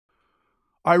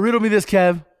All right, riddle me this,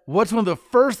 Kev. What's one of the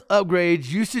first upgrades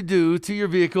you should do to your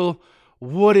vehicle?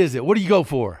 What is it? What do you go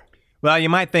for? Well, you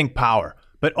might think power,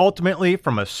 but ultimately,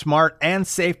 from a smart and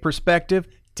safe perspective,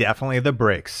 definitely the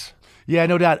brakes. Yeah,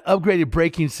 no doubt. Upgraded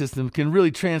braking system can really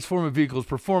transform a vehicle's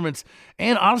performance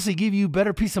and honestly give you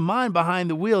better peace of mind behind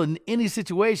the wheel in any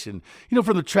situation. You know,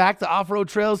 from the track to off-road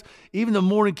trails, even the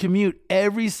morning commute,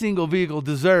 every single vehicle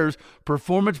deserves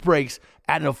performance brakes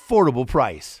at an affordable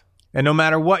price. And no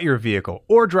matter what your vehicle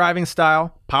or driving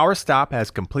style, PowerStop has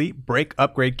complete brake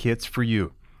upgrade kits for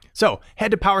you. So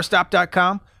head to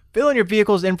PowerStop.com, fill in your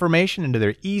vehicle's information into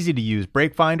their easy-to-use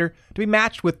brake finder to be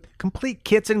matched with complete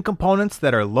kits and components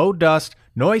that are low dust,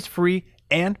 noise-free,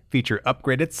 and feature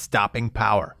upgraded stopping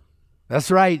power.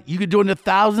 That's right. You could join the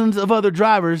thousands of other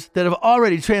drivers that have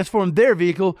already transformed their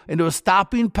vehicle into a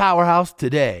stopping powerhouse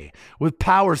today with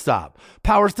PowerStop.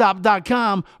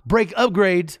 PowerStop.com, brake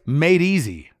upgrades made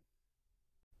easy.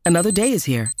 Another day is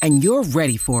here, and you're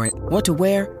ready for it. What to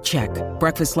wear? Check.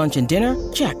 Breakfast, lunch, and dinner?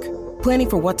 Check. Planning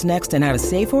for what's next and how to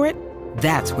save for it?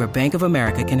 That's where Bank of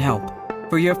America can help.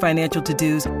 For your financial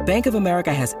to-dos, Bank of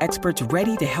America has experts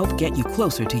ready to help get you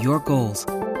closer to your goals.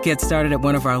 Get started at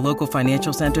one of our local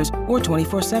financial centers or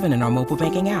 24/7 in our mobile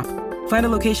banking app. Find a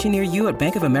location near you at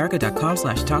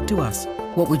bankofamerica.com/talktous.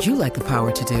 What would you like the power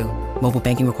to do? Mobile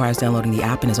banking requires downloading the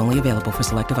app and is only available for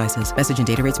select devices. Message and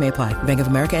data rates may apply. Bank of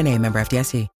America N.A., member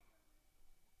FDIC.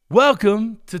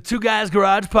 Welcome to Two Guys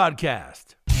Garage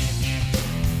Podcast.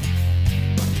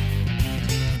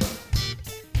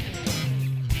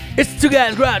 It's the Two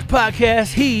Guys Garage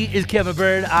Podcast. He is Kevin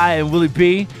Bird. I am Willie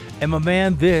B. And my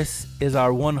man, this is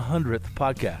our 100th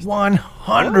podcast.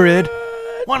 100?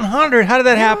 100? How did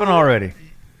that happen already?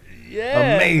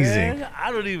 Yeah, amazing. Man.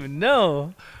 I don't even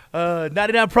know.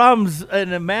 99 problems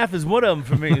and the math is one of them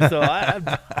for me. So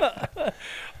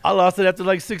I lost it after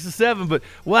like 6 or 7. But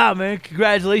wow, man,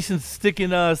 congratulations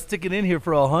sticking in here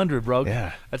for 100, bro.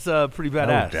 Yeah, that's pretty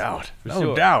badass.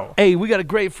 No doubt. Hey, we got a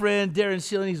great friend, Darren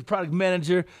Schilling. He's a product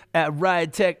manager at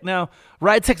Ride Tech. Now,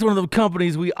 Ride Tech's one of the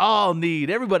companies we all need.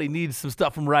 Everybody needs some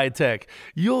stuff from Ride Tech.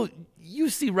 You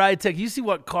see Ride Tech, you see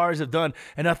what cars have done,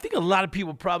 and I think a lot of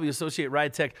people probably associate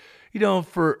Ride Tech,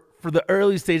 for the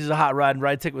early stages of hot rod, and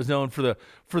Ride Tech was known for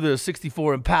the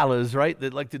 64 Impalas, right?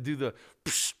 That like to do the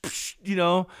psh,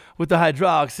 psh, with the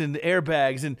hydraulics and the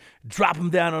airbags and drop them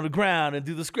down on the ground and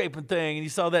do the scraping thing. And you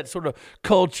saw that sort of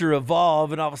culture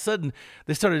evolve, and all of a sudden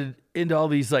they started into all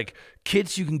these like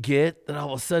kits you can get that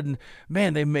all of a sudden,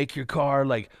 man, they make your car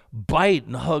like bite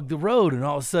and hug the road. And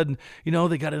all of a sudden,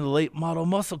 they got into late model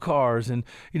muscle cars and,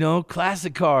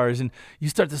 classic cars. And you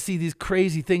start to see these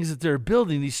crazy things that they're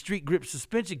building, these street grip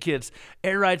suspension kits,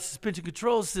 air ride suspension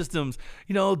control systems,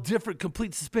 different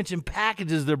complete suspension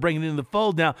packages they're bringing into the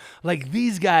fold now. Like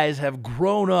these guys have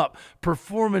grown up.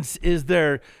 Performance is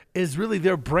really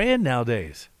their brand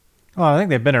nowadays. Well, I think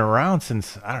they've been around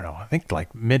since, I think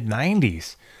like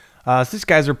mid-90s. So these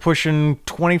guys are pushing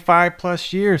 25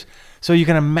 plus years. So you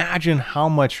can imagine how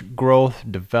much growth,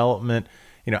 development,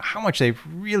 how much they've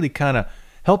really kind of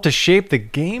helped to shape the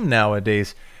game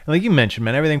nowadays. And like you mentioned,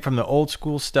 man, everything from the old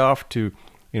school stuff to,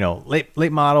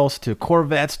 late models to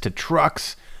Corvettes to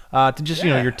trucks to just,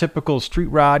 your typical street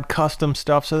rod custom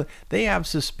stuff. So they have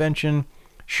suspension,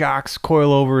 shocks,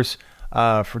 coilovers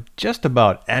for just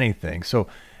about anything. So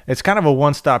it's kind of a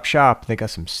one-stop shop. They got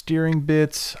some steering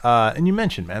bits. And you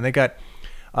mentioned, man, they got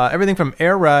everything from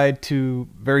air ride to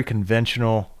very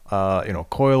conventional,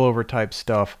 coilover type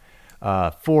stuff,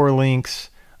 4 links,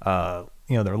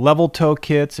 their level tow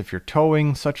kits if you're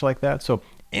towing, such like that. So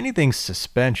anything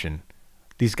suspension,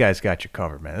 these guys got you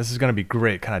covered, man. This is going to be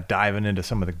great, kind of diving into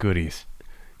some of the goodies.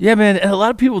 Yeah, man. And a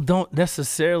lot of people don't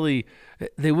necessarily,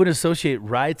 they wouldn't associate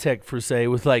Ride Tech per se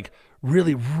with like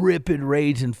really ripping,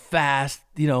 raging fast,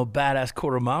 badass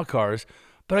quarter-mile cars.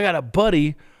 But I got a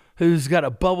buddy who's got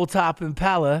a bubble top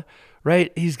Impala,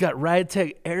 right? He's got Ride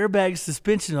Tech airbag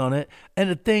suspension on it, and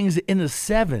the thing's in the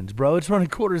 7s, bro. It's running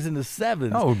quarters in the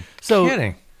 7s. Oh,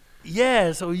 kidding.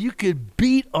 Yeah, so you could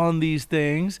beat on these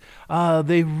things.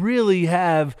 They really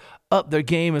have up their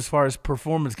game as far as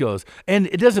performance goes. And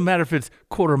it doesn't matter if it's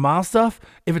quarter-mile stuff,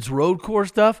 if it's road course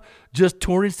stuff, just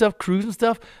touring stuff, cruising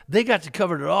stuff. They got you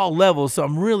covered at all levels. So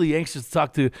I'm really anxious to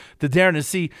talk to Darren and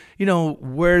see,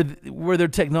 where their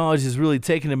technology is really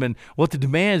taking them and what the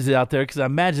demand is out there. Because I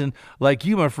imagine, like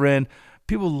you, my friend,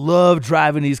 people love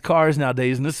driving these cars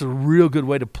nowadays, and this is a real good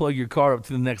way to plug your car up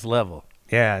to the next level.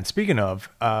 Yeah, and speaking of,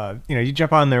 you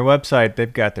jump on their website,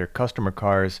 they've got their customer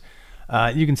cars.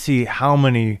 You can see how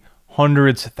many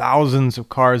hundreds, thousands of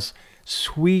cars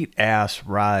sweet ass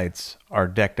rides are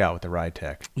decked out with the Ride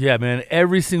Tech. Yeah, man.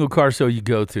 Every single car show you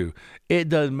go to, it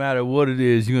doesn't matter what it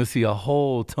is, you're going to see a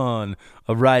whole ton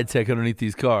of Ride Tech underneath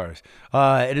these cars.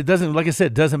 And it doesn't, like I said,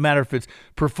 it doesn't matter if it's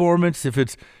performance, if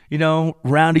it's,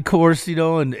 roundy course,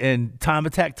 and time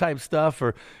attack type stuff,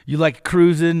 or you like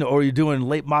cruising, or you're doing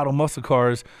late model muscle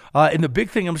cars. And the big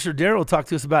thing I'm sure Darren will talk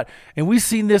to us about, and we've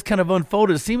seen this kind of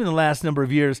unfold, it seems in the last number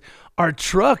of years, are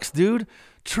trucks, dude.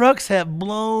 Trucks have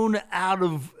blown out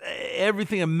of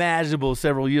everything imaginable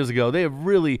several years ago. They have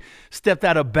really stepped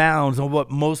out of bounds on what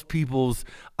most people's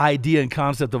idea and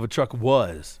concept of a truck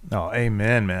was. Oh,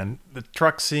 amen, man. The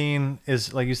truck scene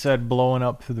is, like you said, blowing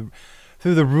up through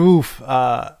the roof, and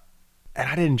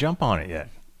I didn't jump on it yet.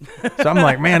 So I'm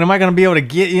like, man, am I going to be able to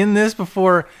get in this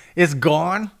before it's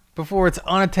gone, before it's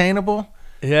unattainable?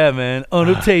 Yeah, man.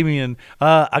 Unobtainium.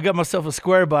 I got myself a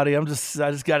square body. I just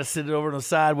got to sit it over on the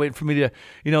side, waiting for me to,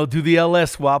 do the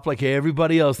LS swap like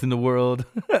everybody else in the world.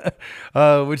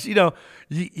 Which, you got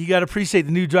to appreciate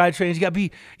the new drivetrains. You got to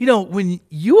be, when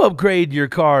you upgrade your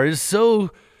car, it's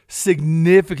so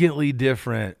significantly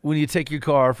different when you take your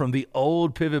car from the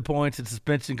old pivot points and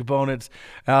suspension components,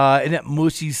 and that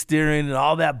mushy steering and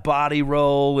all that body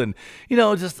roll and,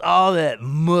 just all that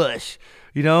mush,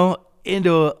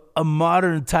 into a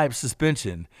modern type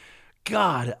suspension.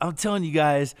 God, I'm telling you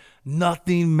guys,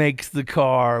 nothing makes the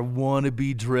car want to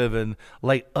be driven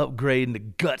like upgrading the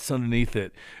guts underneath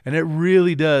it. And it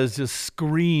really does just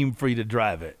scream for you to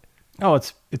drive it. Oh,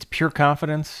 it's pure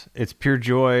confidence. It's pure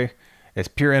joy. It's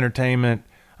pure entertainment.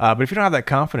 But if you don't have that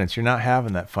confidence, you're not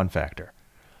having that fun factor.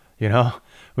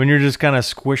 When you're just kind of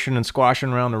squishing and squashing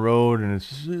around the road and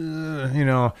it's,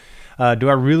 do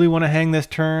I really want to hang this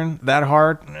turn that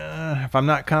hard? If I'm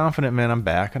not confident, man, I'm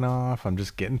backing off. I'm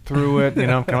just getting through it.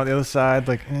 I'm coming out the other side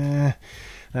like, that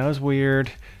was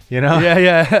weird.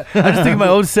 Yeah. I just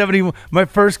think my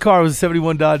first car was a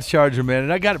 71 Dodge Charger, man,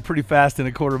 and I got it pretty fast in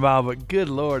a quarter mile, but good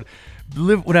Lord.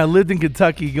 When I lived in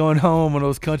Kentucky, going home on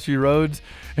those country roads,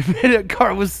 man, that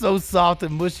car was so soft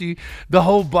and mushy, the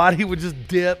whole body would just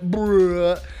dip.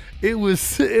 It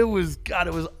was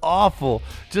awful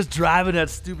just driving that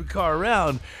stupid car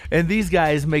around. And these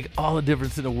guys make all the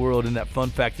difference in the world in that fun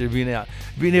factor of being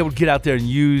able to get out there and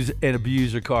use and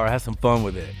abuse your car, have some fun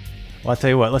with it. Well, I'll tell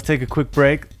you what, let's take a quick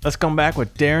break. Let's come back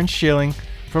with Darren Schilling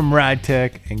from Ride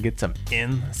Tech and get some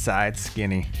inside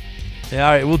skinny. Yeah,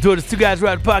 all right, we'll do it. It's Two Guys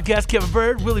Ride Podcast. Kevin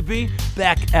Bird, Willie B,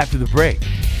 back after the break.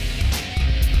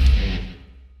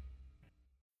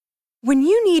 When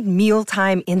you need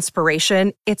mealtime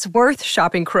inspiration, it's worth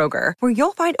shopping Kroger, where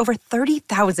you'll find over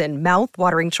 30,000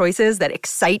 mouth-watering choices that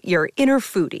excite your inner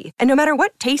foodie. And no matter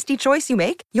what tasty choice you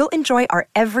make, you'll enjoy our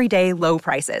everyday low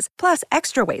prices, plus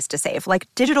extra ways to save, like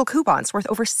digital coupons worth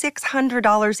over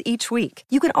 $600 each week.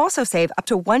 You can also save up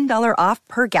to $1 off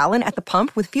per gallon at the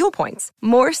pump with fuel points.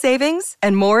 More savings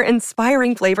and more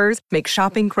inspiring flavors make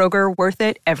shopping Kroger worth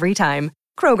it every time.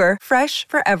 Kroger, fresh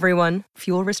for everyone.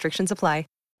 Fuel restrictions apply.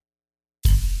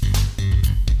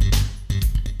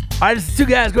 All right, this is Two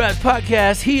Guys Garage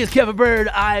Podcast. He is Kevin Bird.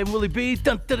 I am Willie B.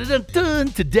 Dun, dun, dun, dun.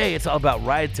 Today, it's all about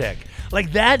Ride Tech.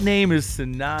 Like, that name is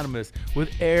synonymous with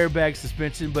airbag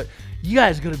suspension, but you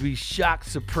guys are going to be shocked,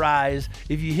 surprised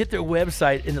if you hit their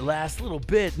website in the last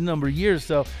number of years.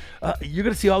 So you're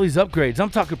going to see all these upgrades.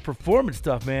 I'm talking performance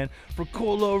stuff, man, from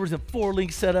coilovers and 4-link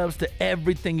setups to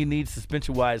everything you need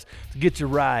suspension-wise to get your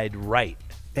ride right.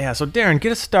 Yeah, so Darren,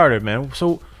 get us started, man.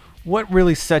 So what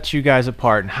really sets you guys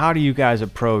apart, and how do you guys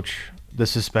approach the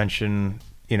suspension,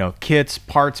 kits,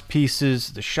 parts,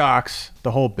 pieces, the shocks,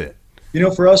 the whole bit?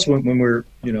 For us, when we're,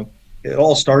 it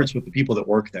all starts with the people that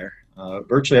work there.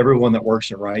 Virtually everyone that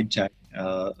works at Ride Tech,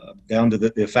 down to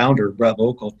the founder, Brett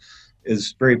Local,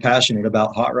 is very passionate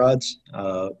about hot rods,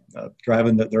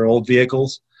 driving their old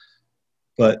vehicles.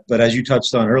 But as you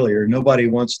touched on earlier, nobody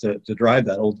wants to drive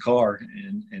that old car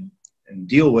and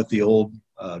deal with the old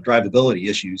drivability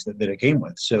issues that it came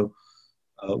with. So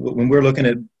when we're looking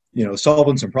at,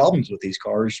 solving some problems with these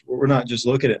cars, we're not just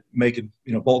looking at making,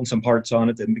 bolting some parts on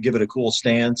it that give it a cool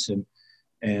stance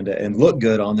and look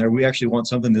good on there. We actually want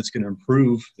something that's going to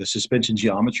improve the suspension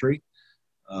geometry,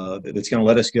 that's going to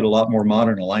let us get a lot more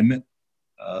modern alignment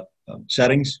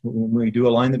settings when we do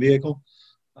align the vehicle.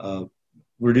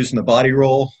 Reducing the body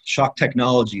roll. Shock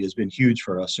technology has been huge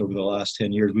for us over the last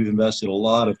 10 years. We've invested a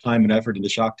lot of time and effort into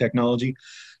shock technology,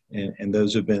 and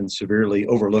those have been severely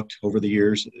overlooked over the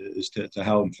years as to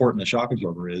how important the shock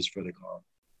absorber is for the car.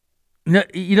 Now,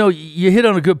 you hit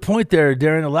on a good point there,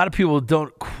 Darren. A lot of people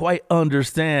don't quite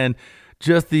understand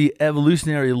just the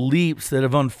evolutionary leaps that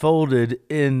have unfolded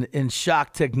in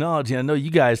shock technology. I know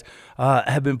you guys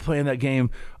have been playing that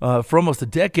game for almost a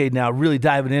decade now, really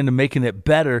diving into making it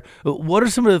better. What are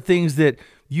some of the things that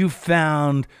you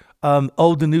found,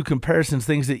 old to new comparisons,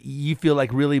 things that you feel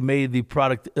like really made the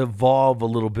product evolve a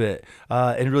little bit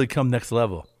and really come next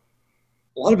level?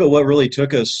 A lot of it, what really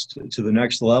took us to the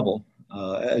next level,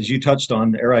 as you touched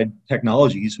on, Air-Ride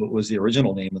Technologies, what was the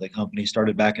original name of the company,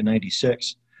 started back in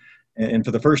 '96. And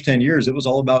for the first 10 years, it was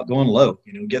all about going low,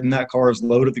 getting that car as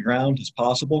low to the ground as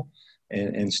possible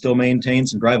and still maintain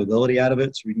some drivability out of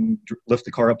it so we can lift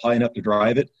the car up high enough to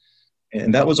drive it.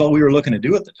 And that was all we were looking to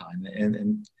do at the time.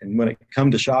 And when it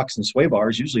come to shocks and sway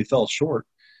bars, usually fell short.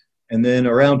 And then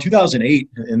around 2008,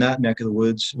 in that neck of the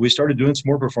woods, we started doing some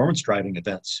more performance driving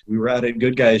events. We were out at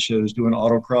Good Guys shows doing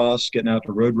autocross, getting out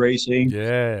to road racing.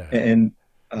 Yeah. And,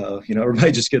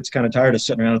 everybody just gets kind of tired of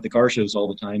sitting around at the car shows all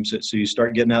the time. So you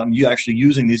start getting out and you actually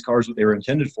using these cars what they were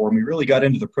intended for. And we really got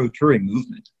into the pro touring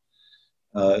movement.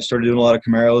 Started doing a lot of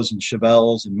Camaros and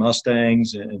Chevelles and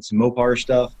Mustangs and some Mopar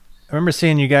stuff. I remember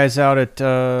seeing you guys out at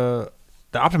the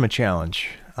Optima Challenge.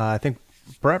 I think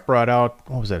Brett brought out,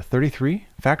 what was that, a 33?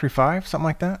 Factory 5, something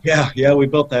like that? Yeah, we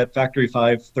built that Factory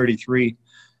 5 33,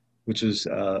 which is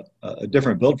a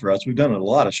different build for us. We've done a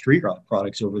lot of street rod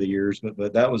products over the years,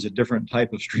 but that was a different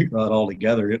type of street rod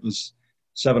altogether. It was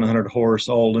 700 horse,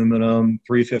 all aluminum,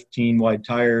 315 wide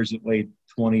tires. It weighed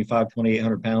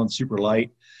 2,800 pounds, super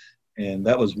light. And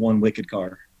that was one wicked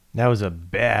car. That was a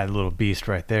bad little beast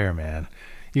right there, man.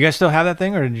 You guys still have that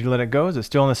thing, or did you let it go? Is it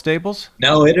still in the stables?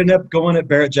 No, it ended up going at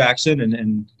Barrett-Jackson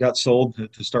and got sold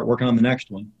to start working on the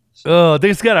next one. Oh, I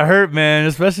think it's got to hurt, man,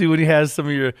 especially when you have some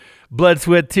of your blood,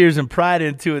 sweat, tears, and pride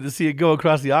into it to see it go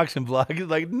across the auction block. It's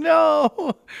like,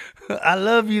 no, I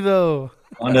love you, though.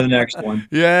 On to the next one.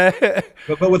 Yeah.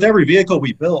 But with every vehicle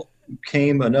we built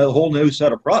came a whole new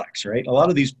set of products, right? A lot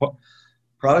of these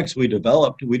products we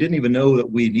developed, we didn't even know that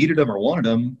we needed them or wanted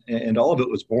them, and all of it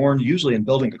was born usually in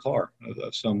building a car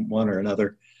of some one or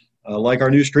another. Like our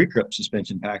new street grip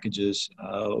suspension packages,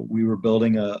 we were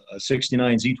building a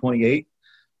 69 Z28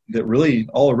 that really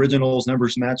all originals,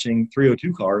 numbers matching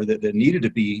 302 car that needed to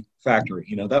be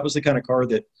factory. That was the kind of car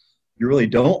that you really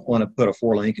don't want to put a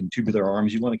 4-link and tubular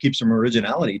arms. You want to keep some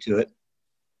originality to it.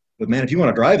 But man, if you want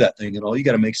to drive that thing at all, you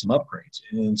got to make some upgrades.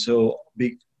 And so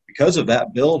because of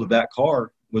that build of that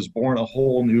car was born a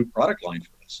whole new product line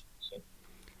for us. So.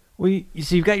 Well, you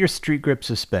see, you've got your street grip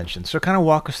suspension. So kind of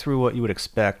walk us through what you would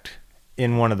expect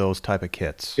in one of those type of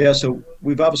kits. Yeah, so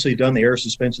we've obviously done the air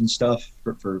suspension stuff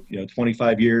for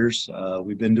 25 years.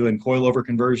 We've been doing coilover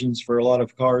conversions for a lot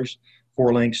of cars,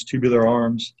 4 links, tubular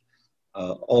arms,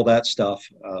 all that stuff.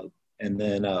 And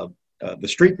then the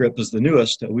street grip is the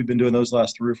newest. We've been doing those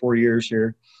last 3 or 4 years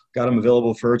here. Got them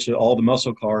available for all the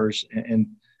muscle cars. And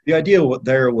the idea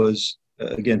there was,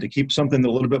 again, to keep something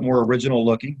a little bit more original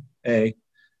looking, A,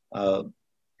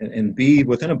 and B,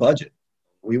 within a budget.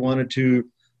 We wanted to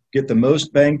get the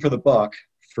most bang for the buck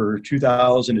for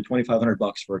 $2,000 to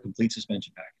 $2,500 for a complete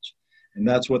suspension package. And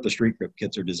that's what the street grip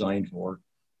kits are designed for.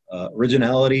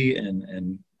 Originality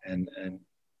and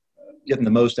getting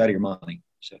the most out of your money.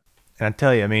 So. And I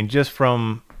tell you, I mean, just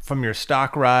from your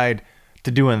stock ride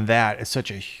to doing that is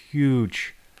such a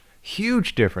huge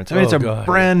difference. I mean, it's a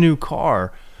brand new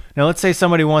car. Now, let's say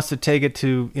somebody wants to take it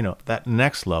to, that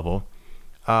next level.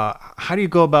 How do you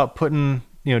go about putting,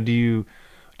 do you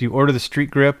order the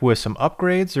street grip with some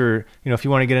upgrades, or, if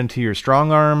you want to get into your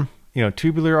strong arm,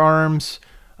 tubular arms,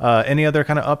 any other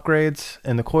kind of upgrades,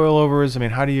 and the coilovers? I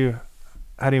mean, how do you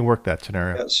work that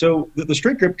scenario? Yeah, so the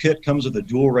street grip kit comes with a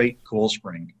dual rate coil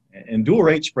spring, and dual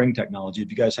rate spring technology, if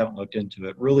you guys haven't looked into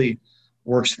it, really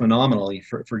works phenomenally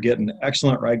for getting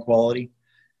excellent ride quality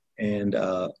and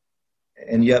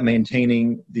yet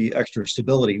maintaining the extra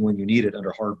stability when you need it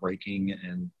under hard braking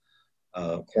and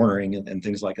cornering and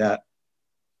things like that.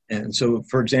 And so,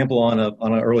 for example, on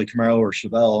an early Camaro or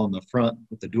Chevelle on the front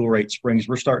with the dual rate springs,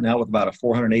 we're starting out with about a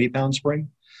 480-pound spring.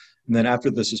 And then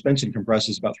after the suspension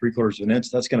compresses about 3/4 of an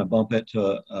inch, that's going to bump it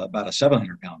to about a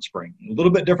 700-pound spring. A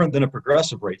little bit different than a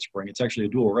progressive rate spring. It's actually a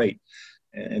dual rate,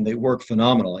 and they work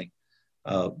phenomenally.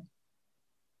 And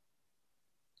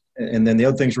then the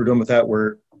other things we're doing with that,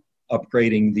 we're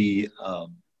upgrading the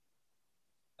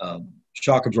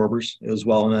shock absorbers as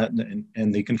well,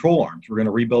 and the control arms. We're going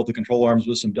to rebuild the control arms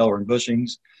with some Delrin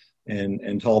bushings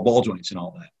and tall ball joints and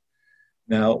all that.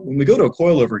 Now, when we go to a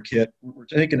coilover kit, we're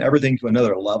taking everything to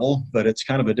another level, but it's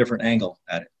kind of a different angle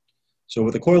at it. So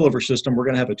with a coilover system, we're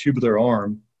going to have a tubular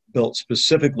arm built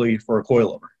specifically for a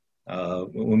coilover.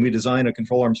 When we design a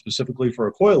control arm specifically for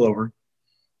a coilover,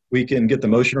 we can get the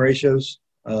motion ratios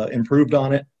improved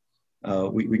on it.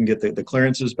 We can get the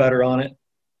clearances better on it,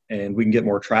 and we can get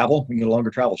more travel. We can get a longer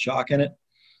travel shock in it.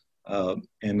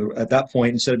 And at that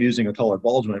point, instead of using a taller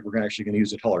ball joint, we're actually going to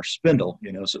use a taller spindle.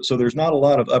 So there's not a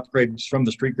lot of upgrades from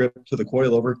the street grip to the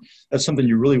coilover. That's something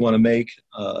you really want to make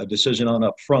a decision on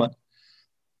up front.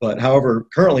 But however,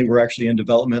 currently we're actually in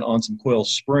development on some coil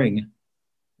spring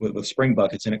with spring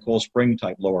buckets in it, coil spring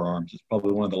type lower arms. It's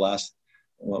probably one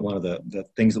of the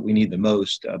things that we need the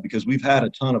most, because we've had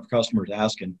a ton of customers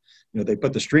asking. They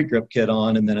put the street grip kit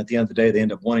on, and then at the end of the day, they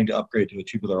end up wanting to upgrade to a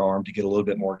tubular arm to get a little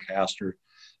bit more caster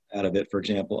out of it, for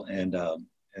example. And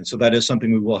so that is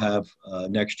something we will have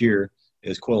next year,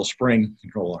 is coil spring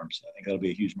control arms. I think that'll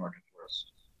be a huge market for us.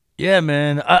 Yeah,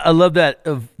 man, I love that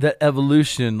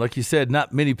evolution. Like you said,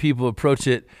 not many people approach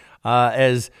it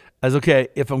as okay,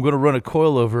 if I'm going to run a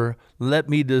coilover, let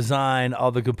me design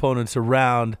all the components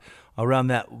around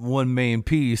that one main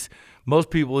piece.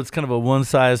 Most people, it's kind of a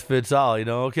one-size-fits-all,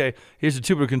 Okay, here's a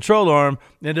tubular control arm,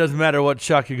 and it doesn't matter what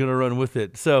shock you're going to run with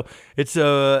it. So it's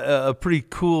a pretty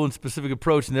cool and specific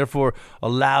approach, and therefore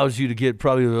allows you to get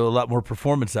probably a lot more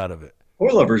performance out of it.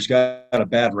 Coilovers got a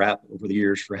bad rap over the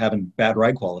years for having bad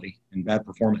ride quality and bad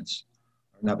performance.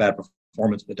 Not bad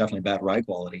performance, but definitely bad ride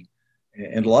quality.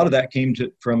 And a lot of that came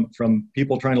from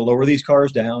people trying to lower these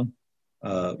cars down,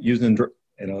 using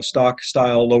stock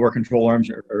style lower control arms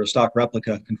or a stock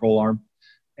replica control arm,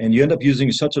 and you end up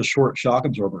using such a short shock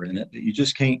absorber in it that you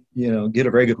just can't get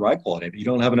a very good ride quality. You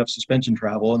don't have enough suspension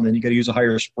travel, and then you got to use a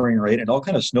higher spring rate, and all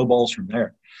kind of snowballs from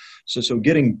there. So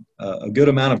getting a good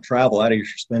amount of travel out of your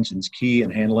suspension is key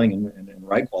in handling and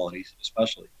ride quality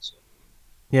especially. So.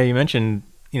 Yeah, you mentioned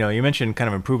kind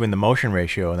of improving the motion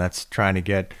ratio, and that's trying to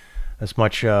get as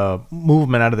much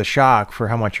movement out of the shock for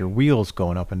how much your wheel's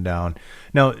going up and down.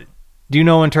 Now, do you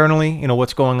know internally,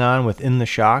 what's going on within the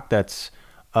shock that's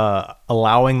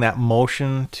allowing that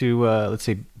motion to, let's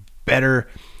say, better,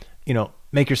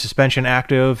 make your suspension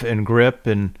active and grip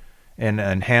and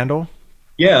handle?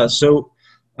 Yeah. So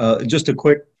just a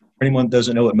quick, for anyone that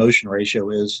doesn't know what motion ratio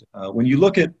is, when you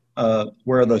look at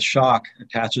where the shock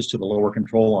attaches to the lower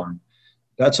control arm,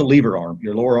 that's a lever arm.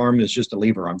 Your lower arm is just a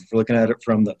lever arm. If you're looking at it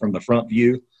from the front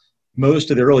view,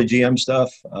 most of the early GM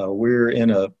stuff, we're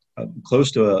in a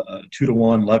close to a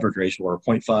 2-to-1 leverage ratio or a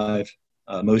 0.5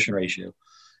 motion ratio.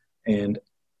 And,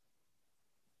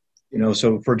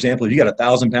 so for example, if you got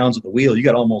 1,000 pounds of the wheel, you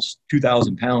got almost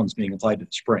 2,000 pounds being applied to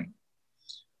the spring.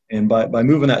 And by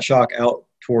moving that shock out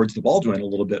towards the ball joint a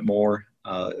little bit more,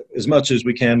 as much as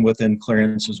we can within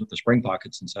clearances with the spring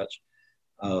pockets and such,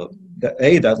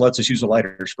 that lets us use a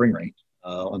lighter spring rate.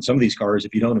 On some of these cars,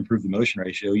 if you don't improve the motion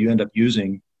ratio, you end up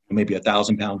using maybe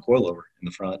 1,000-pound coilover in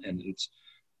the front, and it's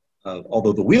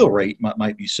although the wheel rate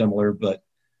might be similar, but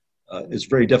it's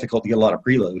very difficult to get a lot of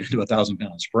preload into a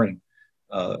 1,000-pound spring.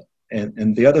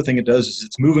 And the other thing it does is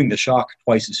it's moving the shock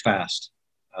twice as fast.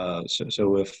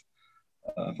 So if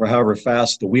for however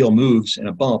fast the wheel moves in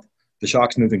a bump, the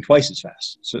shock's moving twice as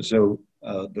fast. So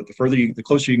the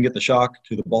closer you can get the shock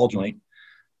to the ball joint,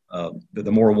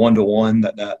 the more 1-to-1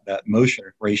 that motion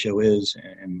ratio is,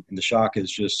 and the shock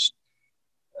is just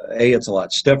it's a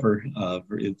lot stiffer,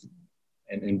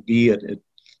 and B, it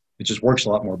just works a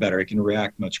lot more better. It can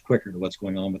react much quicker to what's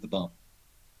going on with the bump.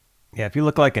 Yeah, if you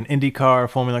look like an Indy car,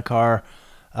 Formula car,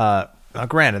 now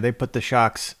granted they put the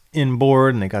shocks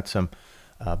inboard and they got some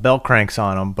belt cranks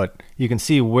on them, but you can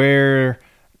see where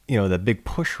the big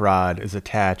push rod is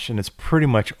attached, and it's pretty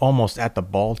much almost at the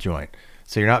ball joint.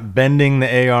 So you're not bending the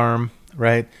A-arm,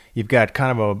 right? You've got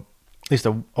kind of at least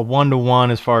a 1-to-1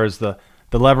 as far as the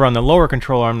lever on the lower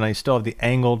control arm. Now you still have the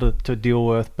angle to deal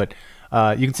with, but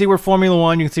you can see where Formula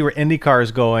One, you can see where IndyCar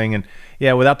is going. And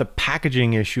yeah, without the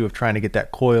packaging issue of trying to get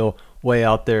that coil way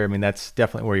out there, I mean, that's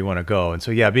definitely where you want to go. And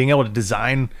so, yeah, being able to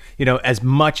design, as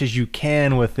much as you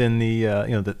can within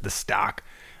the, the stock,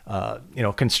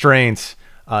 constraints,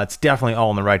 it's definitely all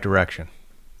in the right direction.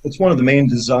 It's one of the main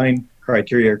design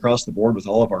criteria across the board with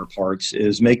all of our parts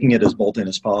is making it as bolt-in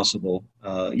as possible.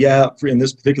 In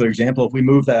this particular example, if we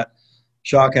move that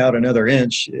shock out another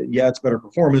inch, it's better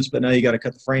performance, but now you got to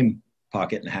cut the frame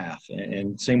pocket in half.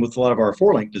 And same with a lot of our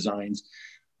 4-link designs.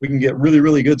 We can get really,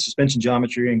 really good suspension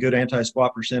geometry and good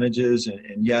anti-squat percentages.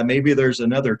 And maybe there's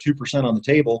another 2% on the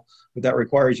table, but that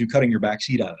requires you cutting your back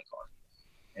seat out of the car.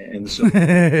 And so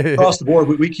across the board,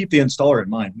 we keep the installer in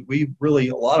mind.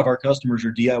 A lot of our customers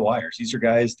are DIYers. These are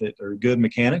guys that are good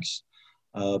mechanics,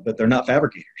 but they're not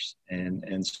fabricators.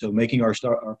 And so making our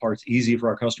parts easy for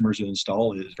our customers to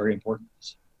install is very important.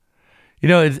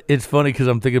 It's funny because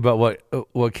I'm thinking about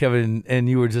what Kevin and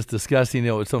you were just discussing,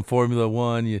 with some Formula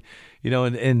One,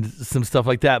 and some stuff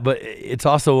like that. But it's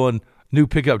also on new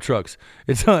pickup trucks.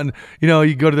 It's on,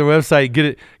 you go to their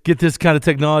website, get this kind of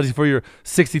technology for your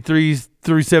 63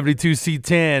 372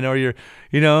 C10 or your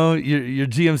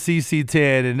GMC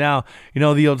C10, and now,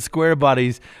 the old square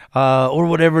bodies, or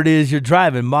whatever it is you're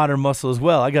driving, modern muscle as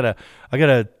well. I got a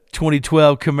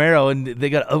 2012 Camaro, and they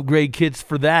got upgrade kits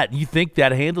for that. You think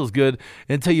that handles good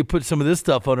until you put some of this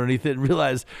stuff underneath it and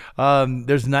realize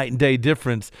there's night and day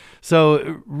difference.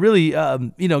 So really,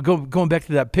 going back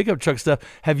to that pickup truck stuff,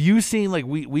 have you seen, like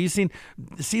we've seen,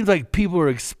 it seems like people are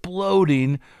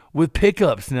exploding with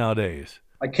pickups nowadays.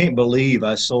 I can't believe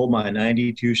I sold my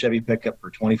 92 Chevy pickup for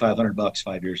 $2,500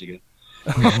 5 years ago.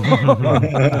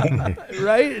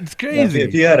 Right? It's crazy.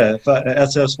 If you had a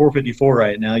SS 454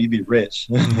 right now, you'd be rich.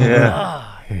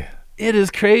 Yeah. It is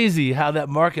crazy how that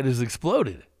market has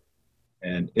exploded.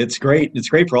 And it's great. It's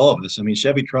great for all of us. I mean,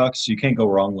 Chevy trucks, you can't go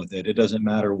wrong with it. It doesn't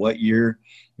matter what year.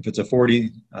 If it's a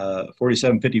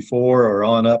 4754 or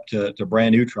on up to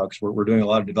brand new trucks, we're doing a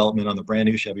lot of development on the brand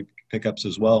new Chevy pickups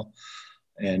as well.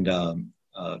 And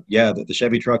the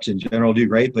Chevy trucks in general do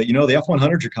great, but the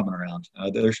F-100s are coming around.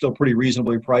 They're still pretty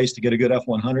reasonably priced to get a good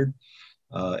F-100,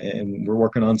 and we're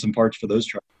working on some parts for those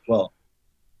trucks as well.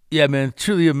 Yeah, man,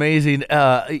 truly amazing.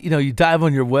 You dive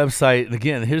on your website, and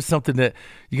again, here's something that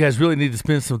you guys really need to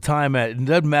spend some time at. It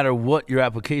doesn't matter what your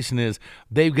application is.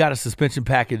 They've got a suspension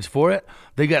package for it.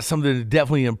 They got something to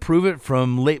definitely improve it,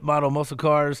 from late model muscle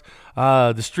cars,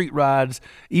 the street rods,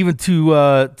 even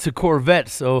to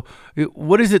Corvettes. So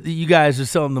what is it that you guys are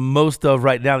selling the most of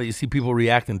right now that you see people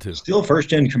reacting to? Still,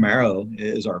 first-gen Camaro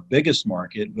is our biggest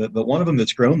market, but one of them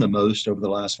that's grown the most over the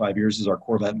last 5 years is our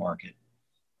Corvette market.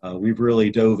 We've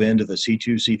really dove into the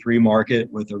C2, C3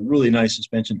 market with a really nice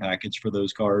suspension package for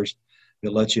those cars.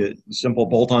 It lets you simple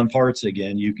bolt-on parts.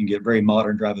 Again, you can get very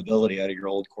modern drivability out of your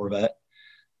old Corvette.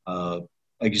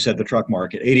 Like you said, the truck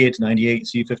market, 88 to 98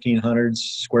 C1500s,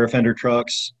 square fender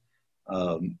trucks,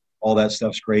 all that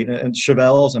stuff's great. And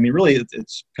Chevelles, I mean, really,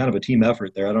 it's kind of a team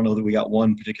effort there. I don't know that we got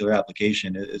one particular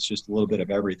application. It's just a little bit of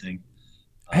everything.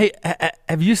 Hey,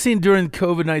 have you seen during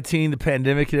COVID-19, the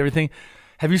pandemic and everything,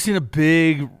 have you seen a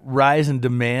big rise in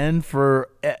demand for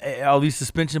all these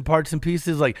suspension parts and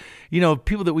pieces? Like,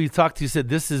 people that we've talked to said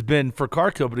this has been, for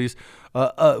car companies,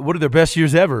 one of their best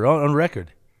years ever on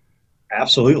record.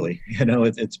 Absolutely.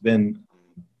 It's been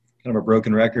kind of a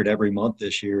broken record every month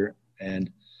this year, and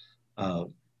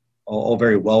all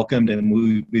very welcomed. And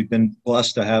we've been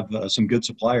blessed to have some good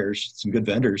suppliers, some good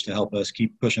vendors to help us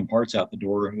keep pushing parts out the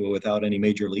door without any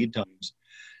major lead times.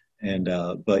 And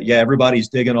but yeah, everybody's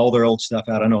digging all their old stuff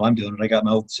out. I know I'm doing it. I got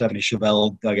my old 70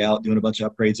 Chevelle dug out, doing a bunch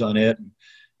of upgrades on it. And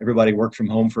everybody worked from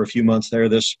home for a few months there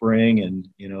this spring, and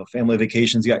family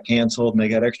vacations got canceled, and they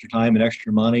got extra time and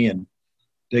extra money, and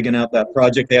digging out that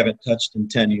project they haven't touched in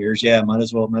 10 years. Yeah, might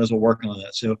as well work on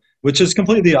that. So, which is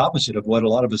completely the opposite of what a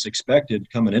lot of us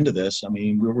expected coming into this. I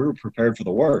mean, we were prepared for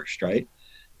the worst, right?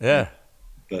 Yeah.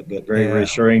 But very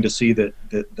reassuring to see that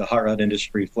the hot rod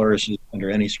industry flourishes under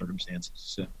any circumstances.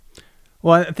 So.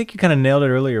 Well, I think you kind of nailed it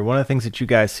earlier. One of the things that you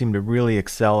guys seem to really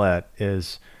excel at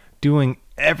is doing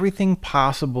everything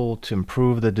possible to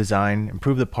improve the design,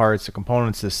 improve the parts, the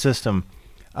components, the system,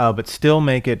 but still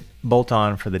make it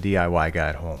bolt-on for the DIY guy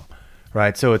at home,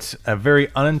 right? So it's a very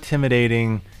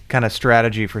unintimidating kind of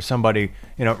strategy for somebody,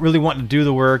 really wanting to do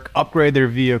the work, upgrade their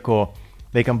vehicle.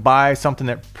 They can buy something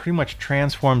that pretty much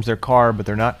transforms their car, but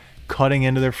they're not cutting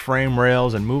into their frame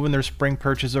rails and moving their spring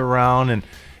perches around and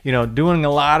doing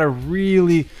a lot of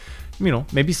really,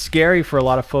 maybe scary for a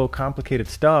lot of folk, complicated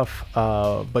stuff,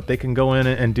 but they can go in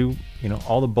and do,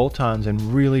 all the bolt-ons and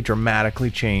really dramatically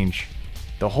change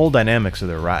the whole dynamics of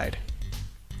their ride.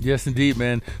 Yes, indeed,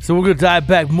 man. So we're going to dive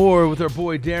back more with our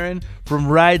boy Darren from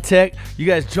RideTech. You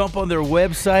guys jump on their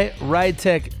website,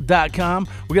 ridetech.com.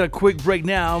 We got a quick break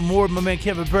now. More with my man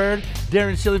Kevin Bird,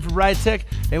 Darren Shilling from RideTech,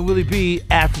 and Willie B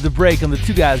after the break on the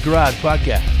Two Guys Garage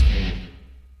podcast.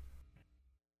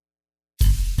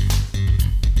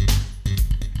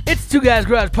 It's Two Guys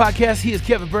Garage Podcast. He is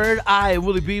Kevin Bird. I am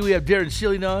Willie B. We have Darren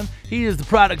Shilling on. He is the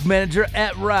product manager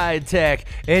at RideTech.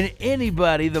 And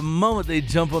anybody, the moment they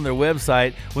jump on their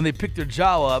website, when they pick their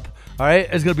jaw up, all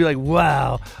right, is going to be like,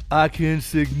 wow, I can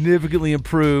significantly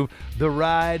improve the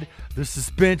ride, the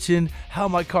suspension, how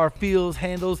my car feels,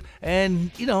 handles,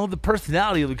 and, the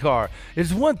personality of the car.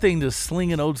 It's one thing to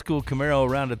sling an old school Camaro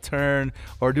around a turn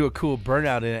or do a cool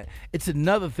burnout in it. It's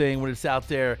another thing when it's out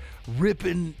there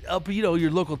ripping up,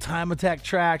 your local time attack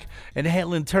track and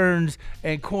handling turns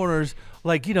and corners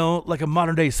like a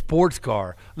modern day sports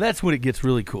car. That's when it gets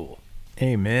really cool.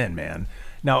 Amen, man.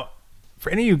 Now, for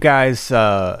any of you guys,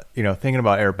 thinking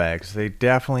about airbags, they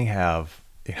definitely have,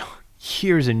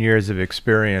 years and years of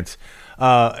experience.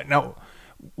 Now,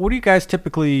 what do you guys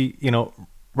typically,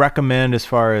 recommend as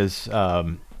far as,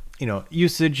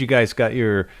 usage? You guys got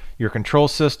your control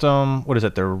system. What is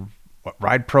it? The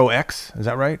Ride Pro X, is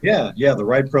that right? Yeah. The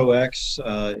Ride Pro X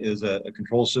is a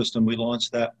control system. We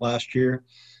launched that last year,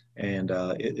 and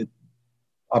it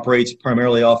operates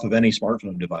primarily off of any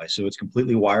smartphone device. So it's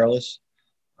completely wireless,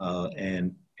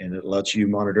 and it lets you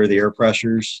monitor the air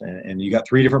pressures. And you got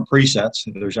 3 different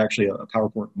presets. There's actually a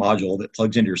PowerPort module that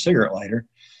plugs into your cigarette lighter,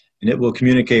 and it will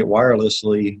communicate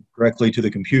wirelessly directly to the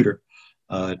computer.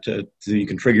 You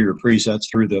can trigger your presets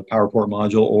through the PowerPort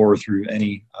module or through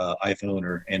any iPhone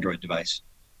or Android device.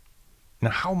 Now,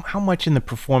 how much in the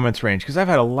performance range? Because I've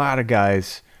had a lot of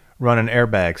guys running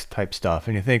airbags type stuff,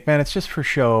 and you think, man, it's just for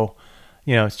show.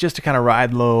 It's just to kind of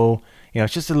ride low.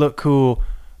 It's just to look cool.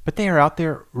 But they are out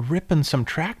there ripping some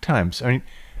track times. I mean,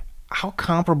 how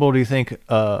comparable do you think,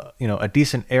 a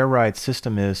decent air ride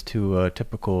system is to a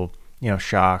typical,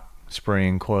 shock,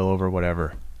 spring, coilover,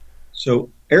 whatever?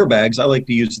 So airbags, I like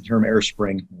to use the term air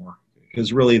spring more,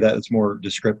 because really that's more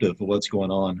descriptive of what's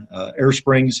going on. Air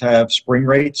springs have spring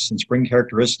rates and spring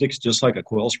characteristics just like a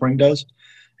coil spring does,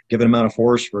 given amount of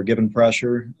force for a given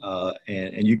pressure,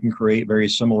 and you can create very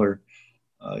similar.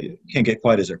 You can't get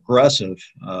quite as aggressive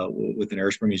with an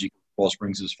air spring as you can with coil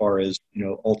springs as far as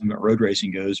ultimate road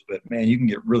racing goes, but man, you can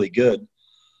get really good.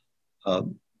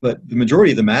 But the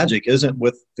majority of the magic isn't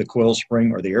with the coil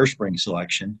spring or the air spring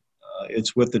selection.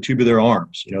 It's with the tubular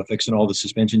arms, fixing all the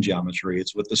suspension geometry.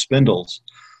 It's with the spindles,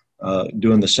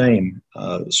 doing the same.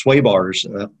 Sway bars,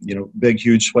 big,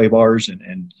 huge sway bars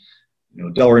and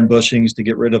Delrin bushings to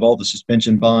get rid of all the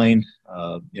suspension bind,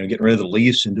 getting rid of the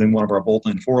leaves and doing one of our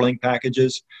bolt-in 4-link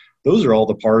packages. Those are all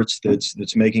the parts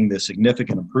that's making the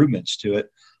significant improvements to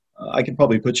it. I could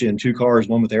probably put you in 2 cars,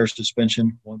 one with air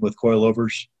suspension, one with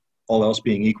coilovers, all else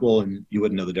being equal, and you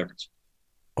wouldn't know the difference.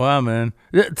 Wow, man.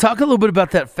 Talk a little bit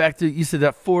about that factor. You said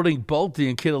that 4-link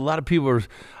bolting kit. A lot of people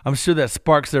I'm sure that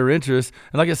sparks their interest.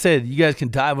 And like I said, you guys can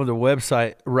dive on their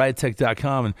website,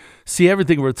 ridetech.com, and see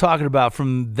everything we're talking about,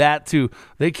 from that to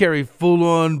they carry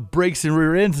full-on brakes and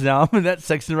rear ends now. I'm in that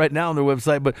section right now on their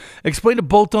website. But explain the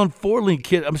bolt-on 4-link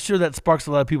kit. I'm sure that sparks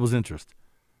a lot of people's interest.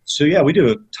 So, yeah, we do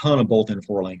a ton of bolt-in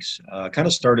 4-links. Kind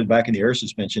of started back in the air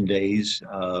suspension days.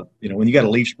 When you got a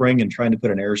leaf spring and trying to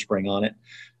put an air spring on it,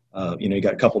 you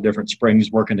got a couple different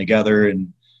springs working together,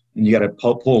 and you got to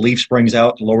pull leaf springs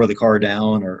out to lower the car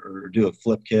down or do a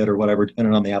flip kit or whatever,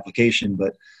 depending on the application.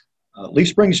 But leaf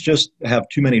springs just have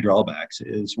too many drawbacks.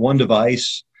 It's one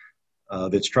device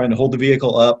that's trying to hold the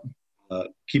vehicle up,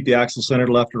 keep the axle centered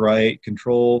left or right,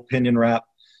 control pinion wrap,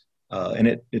 and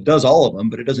it does all of them,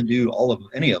 but it doesn't do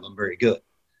any of them very good.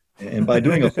 And by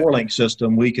doing a 4-link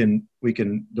system, we can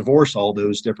divorce all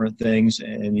those different things,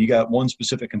 and you got one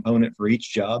specific component for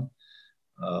each job.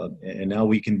 And now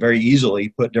we can very easily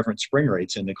put different spring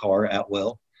rates in the car at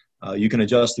will. You can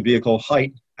adjust the vehicle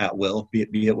height at will,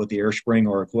 be it with the air spring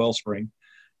or a coil spring.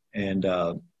 And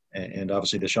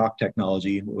obviously the shock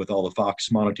technology with all the Fox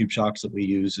monotube shocks that we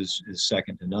use is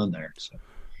second to none there. So.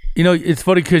 It's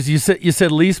funny because you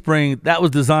said leaf spring. That was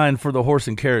designed for the horse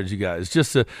and carriage, you guys.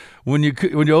 Just when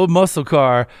your old muscle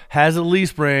car has a leaf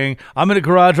spring. I'm in a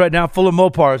garage right now full of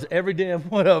Mopars. Every damn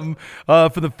one of them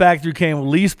from the factory came with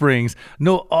leaf springs.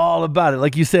 Know all about it.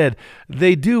 Like you said,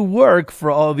 they do work for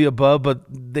all of the above, but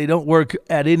they don't work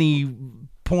at any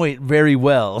point very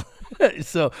well.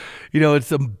 So,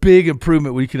 it's a big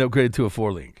improvement when you can upgrade it to a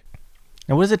 4-link.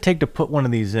 And what does it take to put one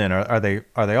of these in? Are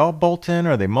they all bolt-in?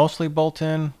 Are they mostly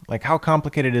bolt-in? Like, how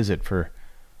complicated is it for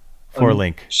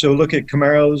 4-link? So look at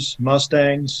Camaros,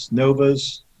 Mustangs,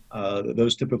 Novas,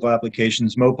 those typical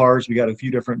applications. Mopars, we got a few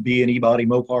different B and E body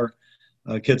Mopar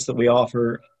kits that we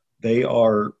offer. They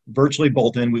are virtually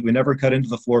bolt-in. We never cut into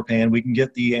the floor pan. We can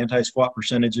get the anti-squat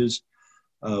percentages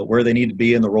where they need to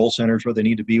be in the roll centers, where they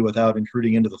need to be without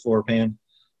intruding into the floor pan.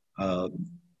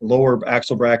 Lower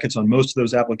axle brackets on most of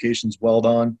those applications weld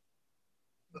on.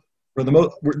 We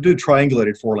do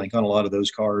triangulated 4-link on a lot of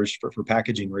those cars for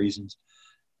packaging reasons.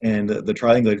 And the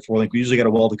triangulated 4-link, we usually got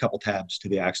to weld a couple tabs to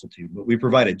the axle tube, but we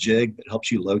provide a jig that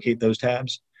helps you locate those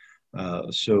tabs.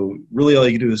 So really all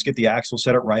you do is get the axle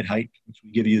set at right height, which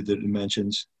we give you the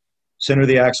dimensions, center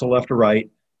the axle left or right,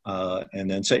 and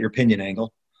then set your pinion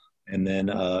angle. And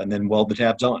then weld the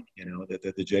tabs on,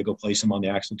 the jig will place them on the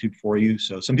axle tube for you.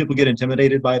 So some people get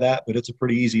intimidated by that, but it's a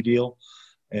pretty easy deal.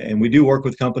 And we do work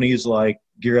with companies like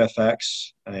Gear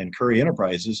FX and Curry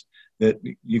Enterprises that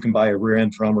you can buy a rear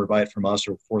end from, or buy it from us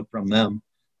or from them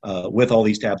with all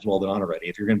these tabs welded on already.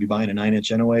 If you're going to be buying a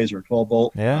 9-inch anyways or a 12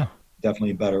 bolt,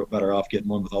 definitely better off getting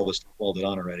one with all this stuff welded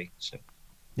on already. So.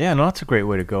 Yeah, no, that's a great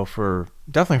way to go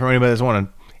definitely for anybody that doesn't want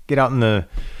to get out in the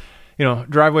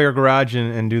driveway or garage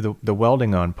and do the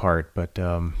welding on part. But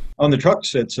on the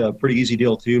trucks, it's a pretty easy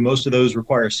deal too. Most of those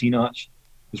require a C-notch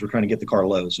because we're trying to get the car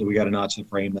low. So we got to notch the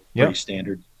frame. That's pretty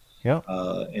standard. Yeah.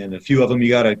 And a few of them, you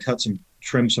got to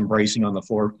trim some bracing on the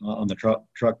floor, on the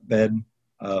truck bed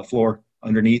floor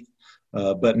underneath.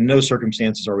 But in no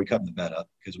circumstances are we cutting the bed up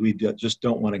because we just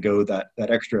don't want to go that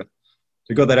extra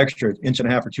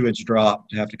 1.5 or 2 inch drop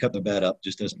to have to cut the bed up.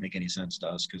 Just doesn't make any sense to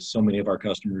us because so many of our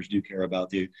customers do care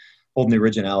about holding the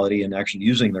originality and actually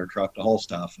using their truck to haul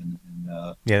stuff.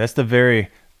 That's that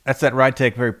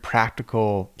RideTech very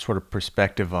practical sort of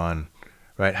perspective on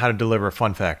how to deliver a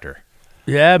fun factor.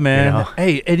 Yeah, man.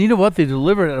 Hey, and you know what? They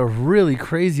delivered at a really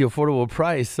crazy affordable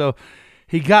price. So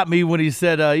he got me when he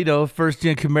said, first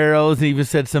gen Camaros, and even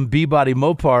said some B-body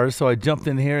Mopars. So I jumped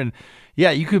in here and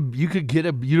you could get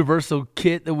a universal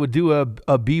kit that would do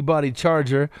a B-body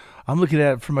Charger. I'm looking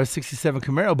at it for my 67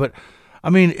 Camaro, but I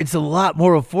mean, it's a lot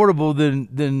more affordable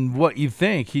than what you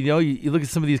think. You look at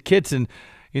some of these kits and,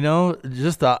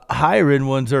 just the higher end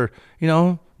ones are,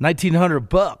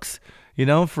 $1,900,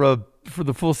 for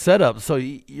the full setup. So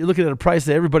you're looking at a price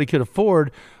that everybody could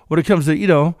afford when it comes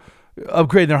to,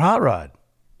 upgrading their hot rod.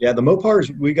 Yeah, the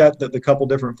Mopars, we got the couple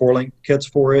different 4-link kits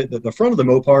for it. The front of the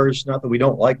Mopars, not that we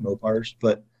don't like Mopars,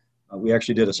 but we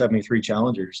actually did a 73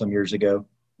 Challenger some years ago.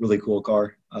 Really cool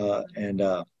car. But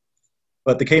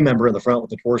the K-member in the front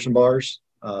with the torsion bars,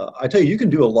 I tell you can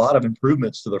do a lot of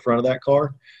improvements to the front of that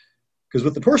car because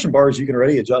with the torsion bars, you can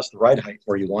already adjust the ride height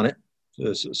where you want it.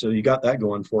 So you got that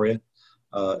going for you.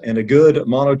 And a good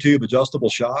monotube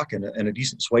adjustable shock and a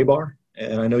decent sway bar.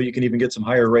 And I know you can even get some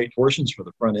higher rate torsions for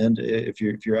the front end if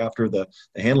you're after the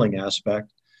handling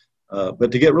aspect.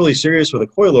 But to get really serious with a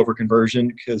coilover conversion,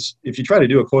 because if you try to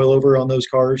do a coilover on those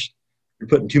cars, you're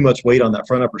putting too much weight on that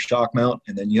front upper shock mount,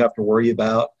 and then you have to worry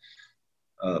about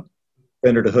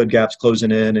fender to hood gaps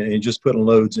closing in and just putting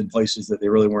loads in places that they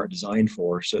really weren't designed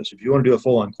for. So if you want to do a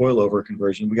full-on coilover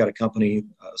conversion, we got a company,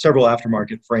 several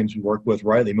aftermarket frames we work with.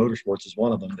 Riley Motorsports is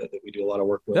one of them that we do a lot of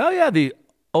work with. Oh, yeah, the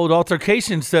old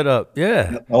altercation setup.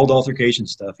 Yeah. Old altercation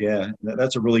stuff. Yeah.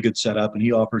 That's a really good setup. And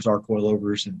he offers our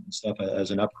coilovers and stuff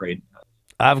as an upgrade.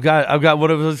 I've got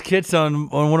one of those kits on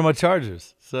one of my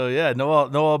Chargers. So yeah, know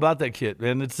all about that kit,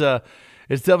 man.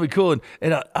 It's definitely cool.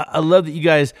 And I love that you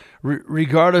guys,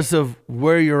 regardless of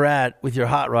where you're at with your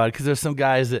hot rod, because there's some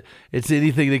guys that it's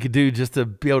anything they could do just to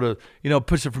be able to,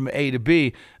 push it from A to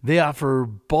B. They offer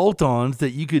bolt-ons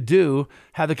that you could do,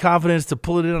 have the confidence to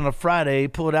pull it in on a Friday,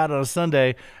 pull it out on a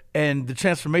Sunday, and the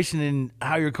transformation in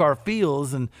how your car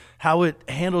feels and how it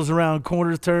handles around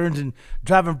corners, turns, and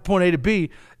driving from point A to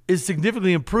B is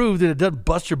significantly improved, and it doesn't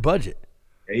bust your budget.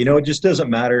 It just doesn't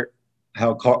matter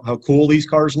how cool these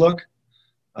cars look.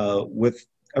 With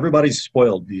everybody's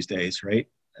spoiled these days, right?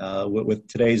 With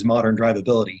today's modern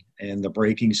drivability and the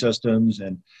braking systems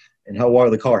and how well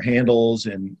the car handles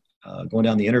and going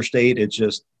down the interstate, it's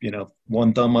just,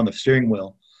 one thumb on the steering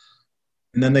wheel.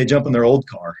 And then they jump in their old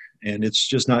car and it's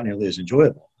just not nearly as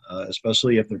enjoyable,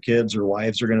 especially if their kids or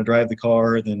wives are going to drive the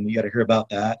car, then you got to hear about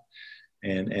that.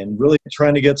 And really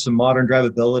trying to get some modern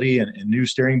drivability and new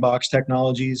steering box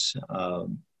technologies.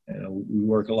 We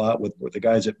work a lot with the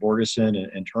guys at Borgeson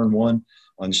and Turn One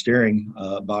on steering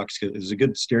box. It's a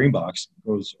good steering box. It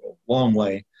goes a long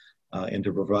way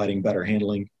into providing better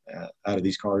handling out of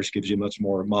these cars. Gives you a much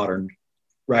more modern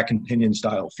rack and pinion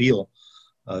style feel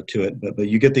to it. But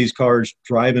you get these cars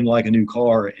driving like a new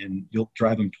car, and you'll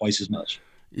drive them twice as much.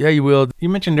 Yeah, you will. You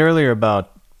mentioned earlier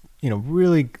about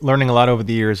really learning a lot over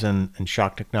the years in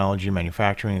shock technology,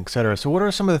 manufacturing, et cetera. So what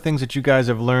are some of the things that you guys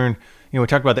have learned? We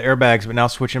talked about the airbags, but now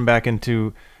switching back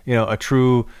into, a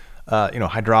true,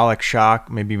 hydraulic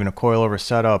shock, maybe even a coilover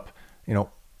setup.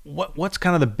 What's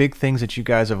kind of the big things that you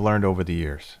guys have learned over the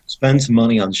years? Spend some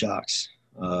money on shocks.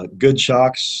 Good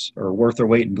shocks are worth their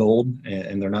weight in gold,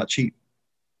 and they're not cheap.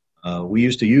 We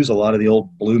used to use a lot of the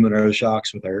old Blue Monroe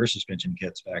shocks with our air suspension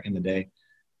kits back in the day.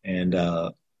 And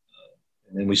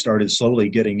then we started slowly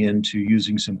getting into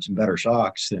using some better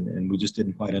shocks, and we just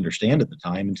didn't quite understand at the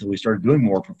time until we started doing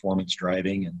more performance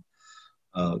driving.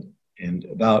 And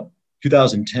about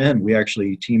 2010, we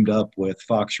actually teamed up with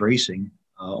Fox Racing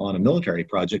on a military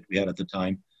project we had at the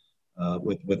time,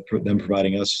 with them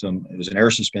providing us it was an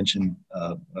air suspension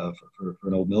for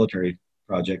an old military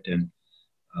project, and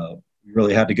we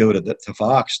really had to go to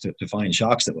Fox to find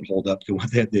shocks that would hold up to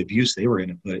what the abuse they were going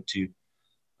to put it to.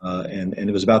 And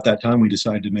it was about that time we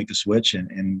decided to make the switch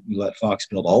and we let Fox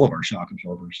build all of our shock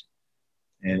absorbers.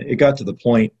 And it got to the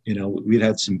point, we'd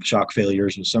had some shock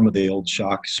failures with some of the old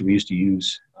shocks we used to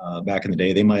use back in the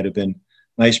day. They might have been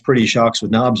nice, pretty shocks with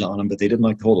knobs on them, but they didn't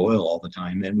like to hold oil all the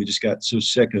time. And we just got so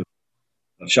sick of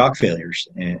shock failures.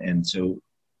 And so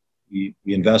we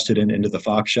invested into the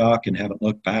Fox shock and haven't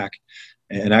looked back.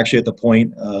 And actually at the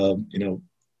point, a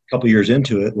couple of years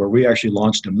into it, where we actually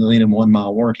launched 1,000,001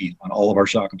 mile warranty on all of our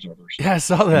shock absorbers. Yeah, I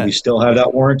saw that. And we still have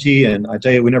that warranty. And I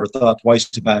tell you, we never thought twice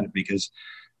about it because,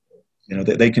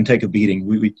 they can take a beating.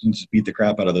 We can just beat the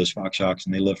crap out of those Fox shocks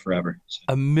and they live forever. So.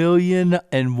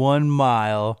 1,000,001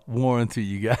 mile warranty,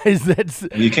 you guys. That's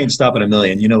You can't stop at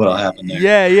 1,000,000. You know what'll happen there.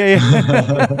 Yeah.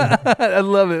 I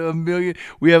love it. 1,000,000.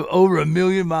 We have over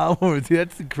 1,000,000 mile warranty.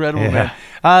 That's incredible, man.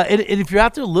 And if you're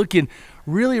out there looking,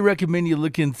 really recommend you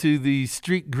look into the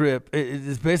Street Grip.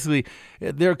 It's basically,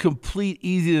 they're complete,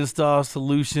 easy to install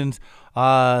solutions.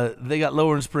 They got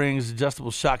lowering springs,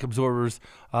 adjustable shock absorbers.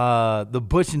 The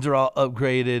bushings are all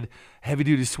upgraded, heavy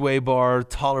duty sway bar,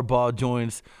 taller ball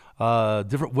joints,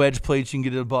 different wedge plates you can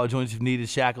get in the ball joints if needed,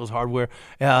 shackles, hardware,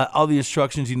 all the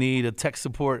instructions you need, a tech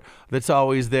support that's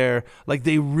always there. Like,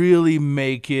 they really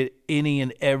make it any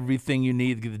and everything you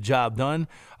need to get the job done.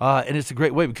 And it's a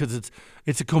great way because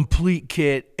it's a complete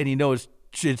kit, and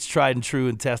it's tried and true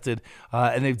and tested,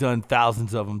 and they've done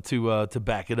thousands of them to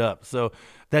back it up. So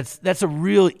that's a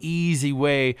real easy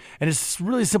way, and it's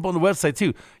really simple on the website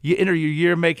too. You enter your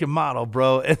year, make, and model,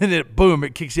 bro, and then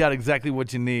it kicks you out exactly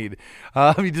what you need.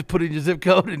 You just put in your zip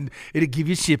code, and it'll give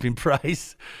you shipping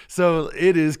price. So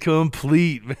it is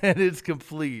complete, man. It's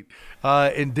complete,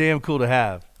 and damn cool to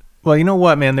have. Well, you know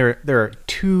what, man? There are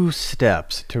 2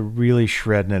 steps to really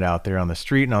shredding it out there on the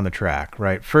street and on the track,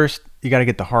 right? First, you got to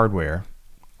get the hardware,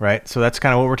 right? So that's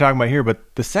kind of what we're talking about here.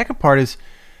 But the second part is,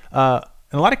 in a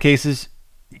lot of cases,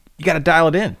 you got to dial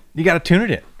it in. You got to tune it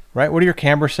in, right? What are your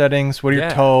camber settings? What are your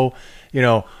toe?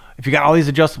 If you got all these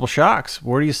adjustable shocks,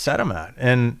 where do you set them at?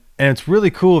 And it's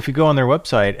really cool if you go on their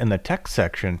website in the tech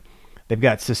section, they've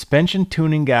got suspension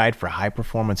tuning guide for high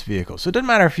performance vehicles. So it doesn't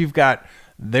matter if you've got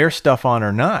their stuff on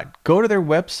or not. Go to their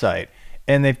website,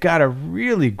 and they've got a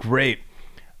really great,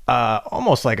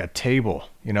 almost like a table,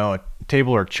 a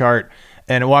table or chart,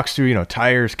 and it walks through,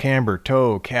 tires, camber,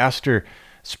 toe, caster,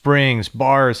 springs,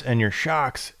 bars, and your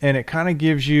shocks, and it kind of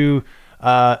gives you,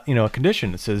 a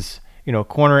condition. It says,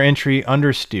 corner entry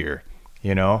understeer,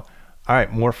 all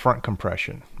right, more front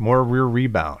compression, more rear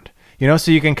rebound.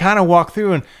 So you can kind of walk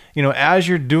through and, as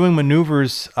you're doing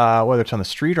maneuvers, whether it's on the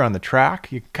street or on the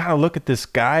track, you kind of look at this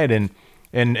guide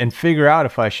and figure out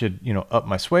if I should, up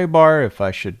my sway bar, if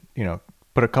I should,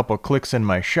 put a couple of clicks in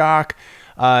my shock,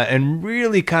 and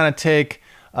really kind of take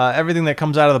everything that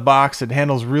comes out of the box, it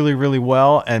handles really, really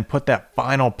well, and put that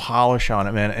final polish on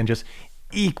it, man, and just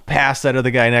eke past that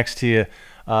other guy next to you,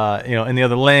 in the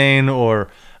other lane or,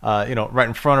 right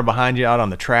in front or behind you out on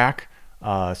the track.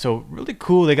 So really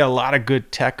cool. They got a lot of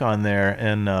good tech on there,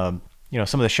 and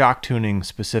some of the shock tuning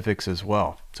specifics as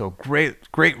well. So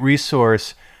great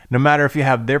resource, no matter if you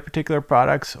have their particular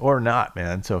products or not,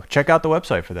 man. So check out the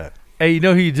website for that. Hey,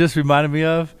 who you just reminded me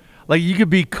of? Like, you could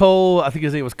be Cole, I think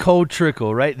his name was Cole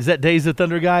Trickle, right? Is that Days of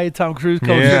Thunder guy, Tom Cruise?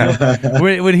 Cole Trickle?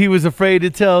 When he was afraid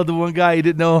to tell the one guy he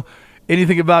didn't know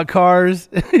anything about cars.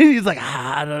 He's like,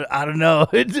 I don't know.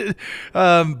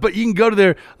 But you can go to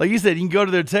their, like you said, you can go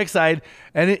to their tech site,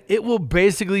 and it will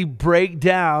basically break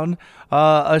down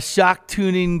a shock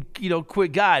tuning,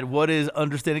 quick guide. What is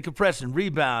understanding compression,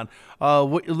 rebound,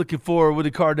 what you're looking for when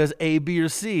the car does A, B, or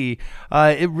C.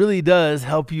 It really does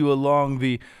help you along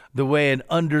the way and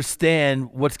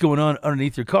understand what's going on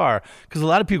underneath your car. Because a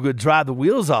lot of people could drive the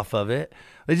wheels off of it.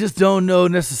 They just don't know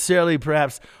necessarily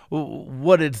perhaps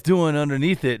what it's doing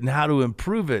underneath it and how to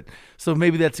improve it. So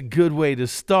maybe that's a good way to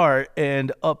start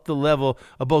and up the level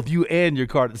of both you and your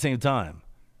car at the same time.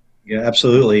 Yeah,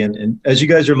 absolutely. And as you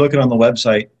guys are looking on the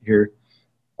website here,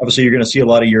 obviously you're going to see a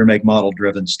lot of year, make, model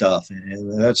driven stuff.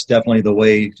 And that's definitely the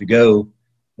way to go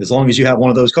as long as you have one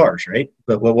of those cars, right?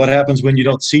 But what happens when you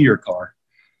don't see your car?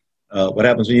 What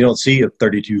happens when you don't see a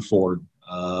 32 Ford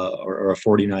or a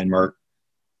 49 Merc?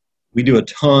 We do a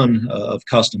ton of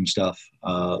custom stuff,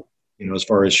 as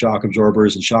far as shock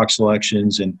absorbers and shock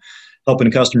selections, and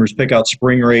helping customers pick out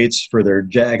spring rates for their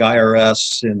Jag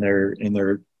IRS in their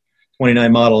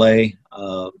 29 Model A.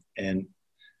 And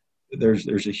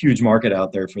there's a huge market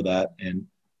out there for that. And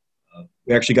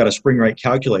we actually got a spring rate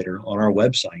calculator on our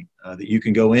website that you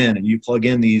can go in and you plug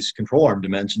in these control arm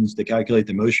dimensions to calculate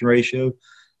the motion ratio.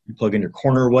 You plug in your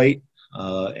corner weight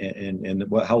and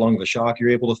how long of a shock you're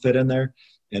able to fit in there.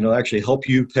 And it'll actually help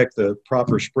you pick the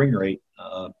proper spring rate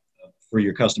for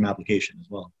your custom application as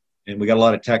well. And we got a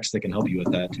lot of techs that can help you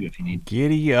with that too if you need.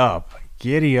 Giddy up.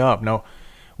 Now,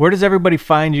 where does everybody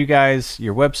find you guys?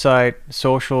 Your website,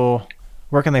 social,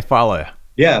 where can they follow you?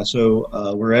 Yeah,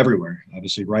 so we're everywhere.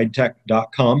 Obviously,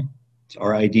 ridetech.com. It's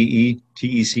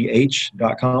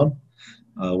RIDETECH.com.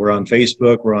 We're on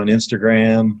Facebook. We're on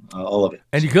Instagram. All of it.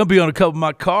 And you're going to be on a couple of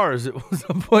my cars at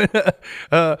some point.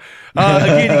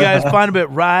 Again, you guys find them at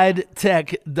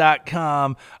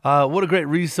ridetech.com. What a great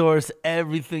resource.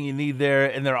 Everything you need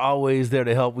there, and they're always there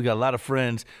to help. We got a lot of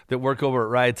friends that work over at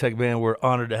Ride Tech, man. We're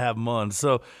honored to have them on.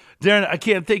 So, Darren, I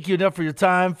can't thank you enough for your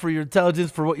time, for your intelligence,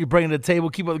 for what you're bringing to the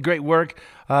table. Keep up the great work.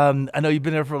 I know you've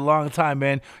been there for a long time,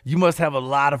 man. You must have a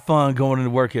lot of fun going into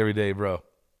work every day, bro.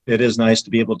 It is nice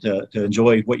to be able to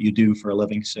enjoy what you do for a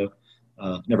living. So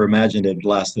never imagined it'd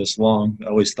last this long. I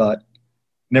always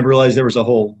never realized there was a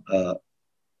whole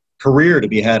career to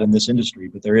be had in this industry,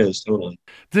 but there is totally.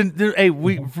 Hey,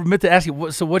 we meant to ask you,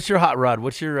 what's your hot rod?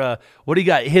 What do you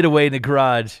got hid away in the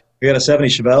garage? We got a 70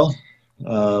 Chevelle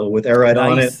with air ride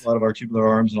on Nice. it, a lot of our tubular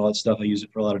arms and all that stuff. I use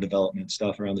it for a lot of development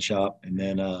stuff around the shop. And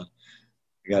then I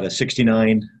got a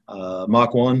 69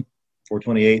 Mach 1,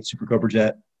 428 Super Cobra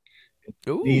Jet.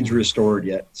 Ooh. Needs restored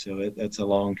yet, so that's a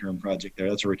long-term project there.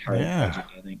 That's a retirement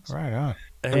project, I think. Right on.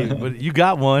 Hey, but you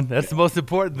got one. That's the most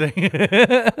important thing.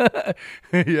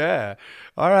 Yeah.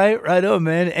 All right. Right on,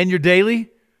 man. And your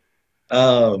daily?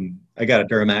 I got a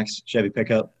Duramax Chevy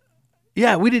pickup.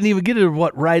 Yeah, we didn't even get into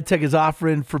what Ride Tech is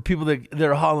offering for people that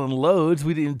are hauling loads.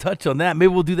 We didn't even touch on that. Maybe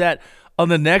we'll do that on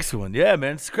the next one. Yeah,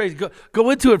 man. It's crazy. Go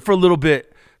into it for a little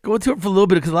bit. Because a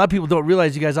lot of people don't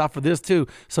realize you guys offer this too.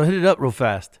 So hit it up real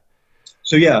fast.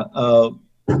 So yeah,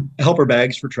 helper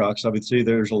bags for trucks. Obviously,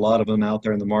 there's a lot of them out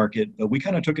there in the market, but we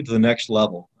kind of took it to the next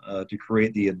level to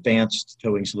create the advanced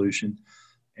towing solution.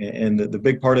 And the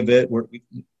big part of it,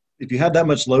 if you have that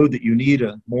much load that you need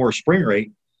a more spring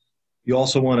rate, you're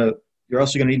also going to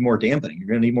need more dampening. You're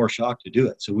going to need more shock to do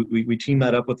it. So we team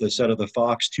that up with a set of the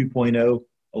Fox 2.0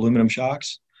 aluminum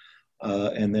shocks.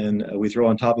 And then we throw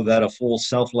on top of that a full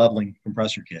self-leveling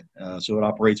compressor kit. So it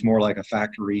operates more like a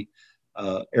factory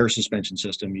air suspension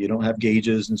system. You don't have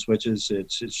gauges and switches.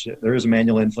 There is a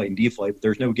manual inflate and deflate, but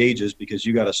there's no gauges because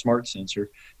you got a smart sensor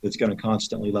that's going to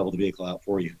constantly level the vehicle out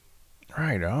for you.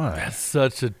 Right on. That's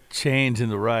such a change in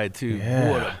the ride too.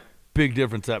 Yeah. What a big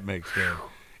difference that makes, man.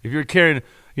 If you're carrying,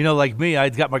 like me, I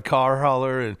got my car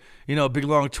hauler and, a big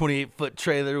long 28-foot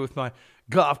trailer with my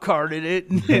golf cart in it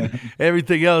and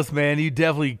everything else, man. You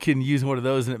definitely can use one of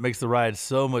those, and it makes the ride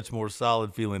so much more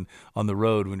solid feeling on the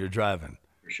road when you're driving.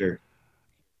 For sure.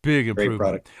 Big Great improvement.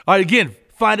 product. All right, again,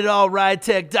 find it all,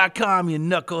 ridetech.com, you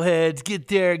knuckleheads. Get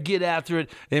there, get after it,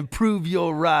 improve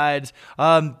your rides.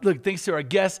 Look, thanks to our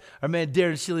guests, our man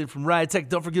Darren Schilling from Ride Tech.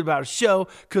 Don't forget about our show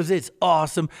because it's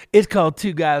awesome. It's called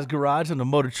Two Guys Garage on the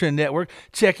Motor Trend Network.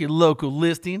 Check your local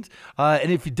listings.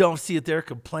 And if you don't see it there,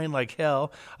 complain like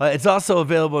hell. It's also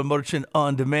available on Motor Trend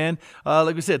On Demand.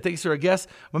 Like we said, thanks to our guests,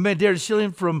 my man Darren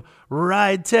Schilling from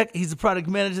Ride Tech. He's the product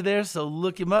manager there, so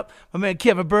look him up. My man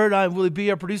Kevin Bird, I'm Willie B.,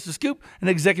 our producer Scoop, and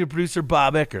executive producer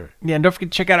Bob Ecker. Yeah, and don't forget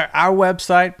to check out our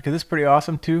website because it's pretty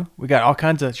awesome too. We got all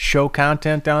kinds of show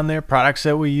content down there, products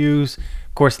that we use,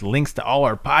 of course, links to all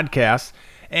our podcasts.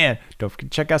 And don't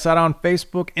forget to check us out on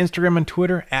Facebook, Instagram, and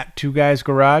Twitter at Two Guys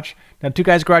Garage. Now, Two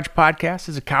Guys Garage Podcast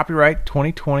is a copyright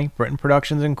 2020 Britain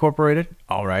Productions Incorporated.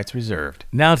 All rights reserved.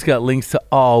 Now it's got links to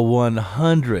all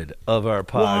 100 of our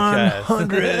podcasts.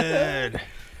 100.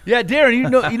 Yeah,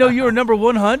 Darren, you were number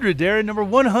 100, Darren, number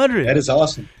 100. That is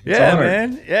awesome. It's Yeah, honored.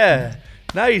 man. Yeah.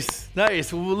 Nice.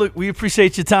 Well, look, we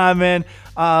appreciate your time, man.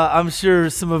 I'm sure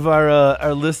some of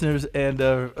our listeners and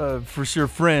for sure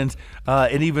friends,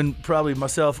 and even probably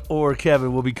myself or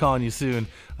Kevin will be calling you soon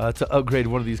to upgrade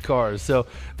one of these cars. So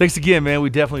thanks again, man. We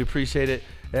definitely appreciate it.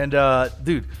 And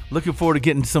dude, looking forward to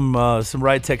getting some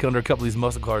Ride Tech under a couple of these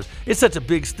muscle cars. It's such a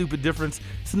big, stupid difference.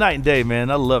 It's night and day,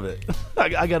 man. I love it.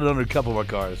 I got it under a couple of our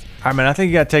cars. All right, man, I think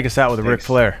you got to take us out with a Ric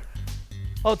Flair.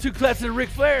 Oh, 2 claps to Ric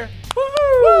Flair.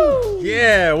 Woo!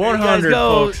 Yeah, 100, There you guys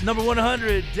go. folks. Number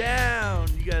 100 down.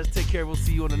 You guys take care. We'll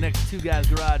see you on the next Two Guys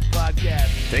Garage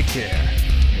podcast. Take care.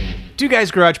 Two Guys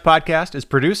Garage Podcast is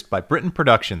produced by Britain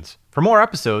Productions. For more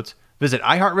episodes, visit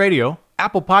iHeartRadio,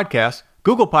 Apple Podcasts,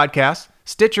 Google Podcasts,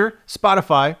 Stitcher,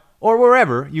 Spotify, or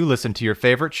wherever you listen to your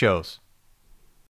favorite shows.